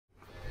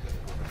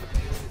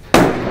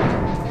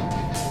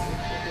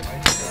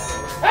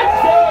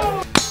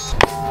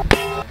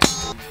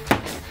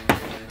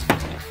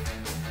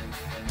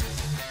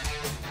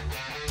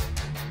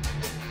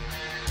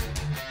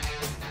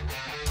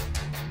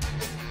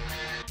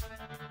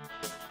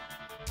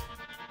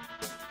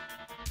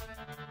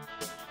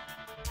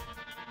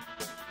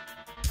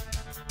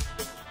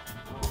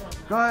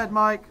Go ahead,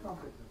 Mike.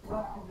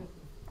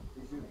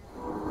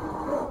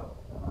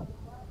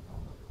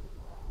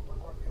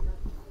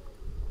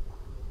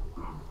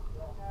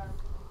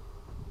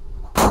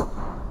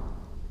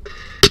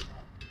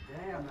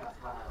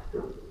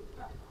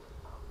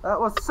 That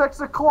was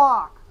 6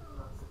 o'clock.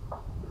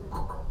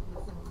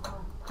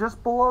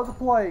 Just below the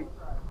plate.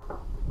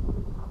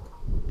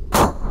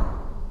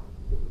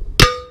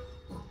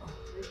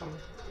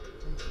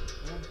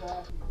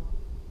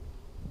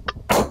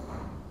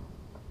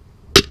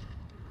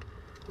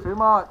 Too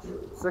much.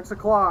 6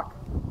 o'clock.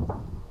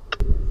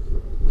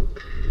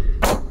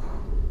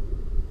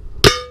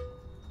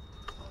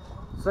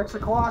 $6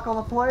 o'clock on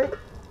the plate.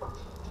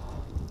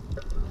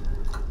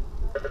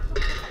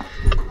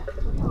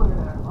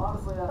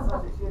 Honestly, that's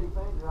such a shitty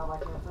paint job, I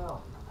can't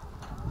tell.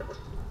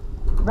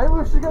 Maybe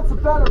we should get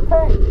some better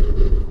paint.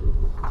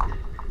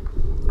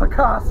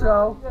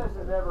 Picasso. You guys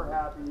are never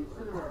happy. You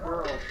should have been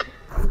girls.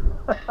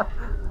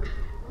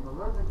 I'm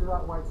allergic to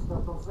that white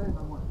stuff. Don't say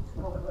no more.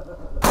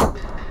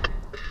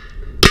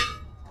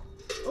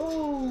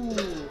 Ooh.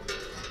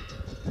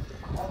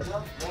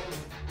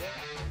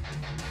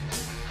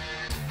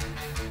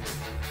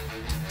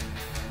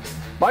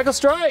 Michael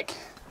Strike,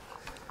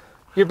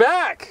 you're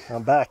back.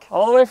 I'm back.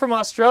 All the way from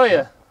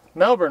Australia.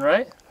 Melbourne,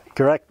 right?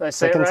 Correct. Did I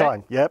say it Second right?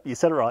 time. Yep, you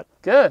said it right.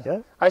 Good.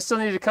 Yeah. I still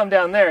need to come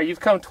down there. You've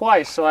come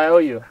twice, so I owe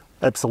you.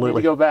 Absolutely.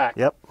 Need to go back.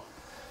 Yep.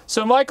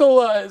 So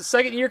Michael,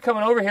 second year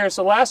coming over here.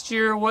 So last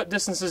year, what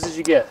distances did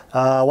you get?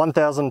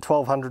 1,000,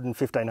 1,200, and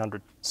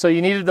 1,500. So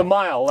you needed the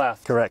mile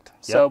left. Correct.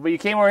 So, but you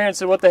came over here and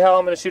said, what the hell,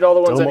 I'm going to shoot all the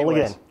ones Do them all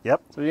anyways. again.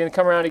 Yep. So you're going to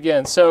come around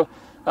again. So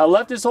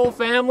left his whole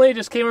family,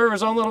 just came over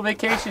his own little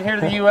vacation here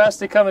to the U.S.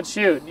 to come and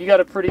shoot. You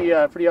got a pretty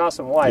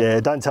awesome wife. Yeah,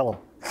 don't tell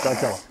them. Don't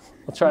tell them.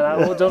 We'll try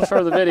that. Don't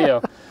show the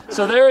video.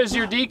 So there is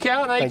your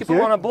decal. Now you can put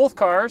one on both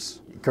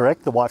cars.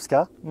 Correct, the wife's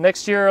car.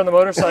 Next year on the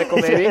motorcycle,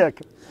 maybe. Yeah.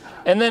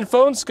 And then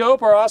Phone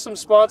Scope, our awesome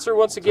sponsor,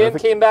 once again,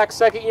 came back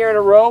second year in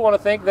a row. Want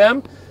to thank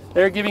them.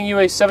 They're giving you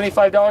a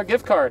 $75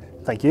 gift card.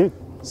 Thank you.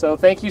 So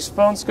thank you,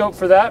 Phone Scope,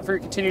 for that, for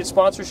your continued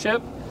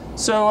sponsorship.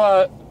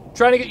 So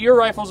trying to get your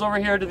rifles over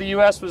here to the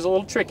U.S. was a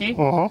little tricky.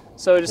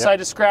 So I decided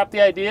to scrap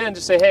the idea and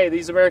just say, hey,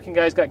 these American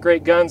guys got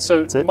great guns.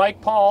 So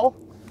Mike Paul,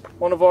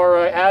 one of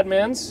our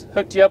admins,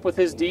 hooked you up with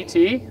his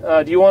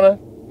DT. Do you want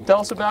to tell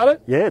us about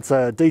it? Yeah, it's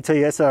a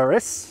DT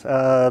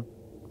SRS.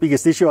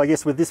 Biggest issue, I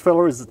guess, with this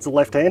fella is it's a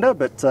left-hander,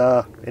 but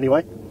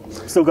anyway,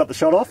 still got the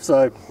shot off,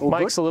 so all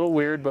Mike's good. a little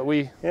weird, but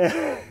we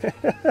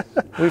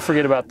we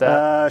forget about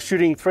that.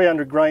 Shooting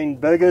 300 grain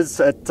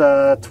Bergers at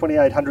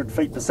 2,800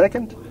 feet per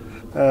second.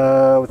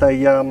 With a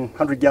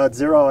 100-yard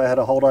zero, I had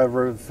a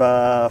holdover of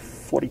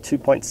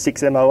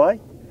 42.6 MOA.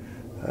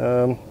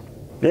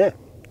 Yeah,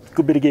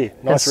 good bit of gear.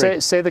 Nice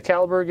rig. Say the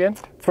caliber again.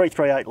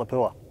 338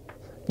 Lapua.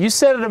 You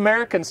said it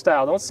American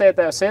style. Don't say it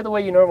that. Say it the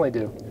way you normally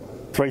do.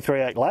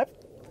 338 Lap?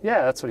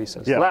 Yeah, that's what he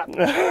says. Yeah.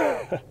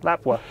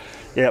 Lapua.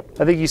 Yep.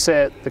 I think you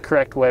say it the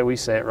correct way. We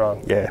say it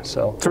wrong. Yeah.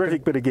 So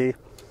terrific bit of gear.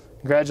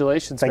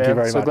 Congratulations, Thank man. you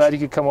very so much. glad you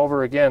could come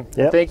over again.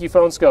 Yep. Thank you,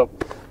 Phone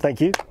Scope.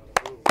 Thank you.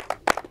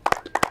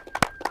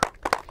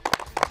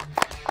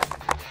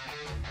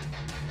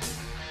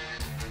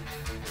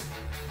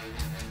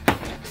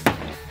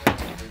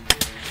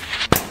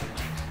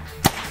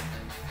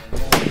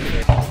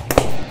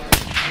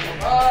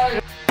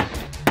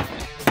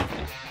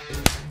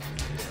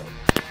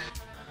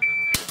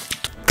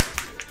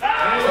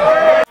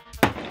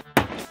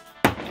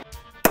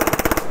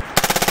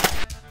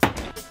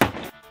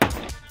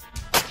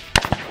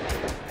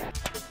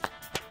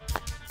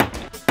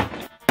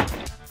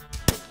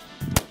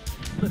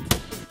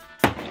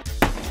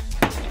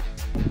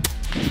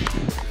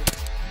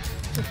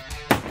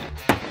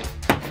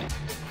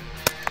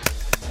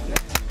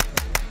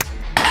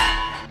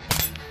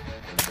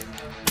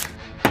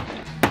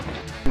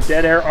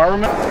 Dead Air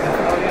Armament.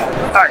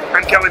 Hi,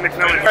 I'm Kelly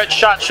McMillan. We're at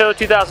SHOT Show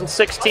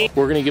 2016.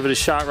 We're going to give it a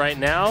shot right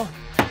now.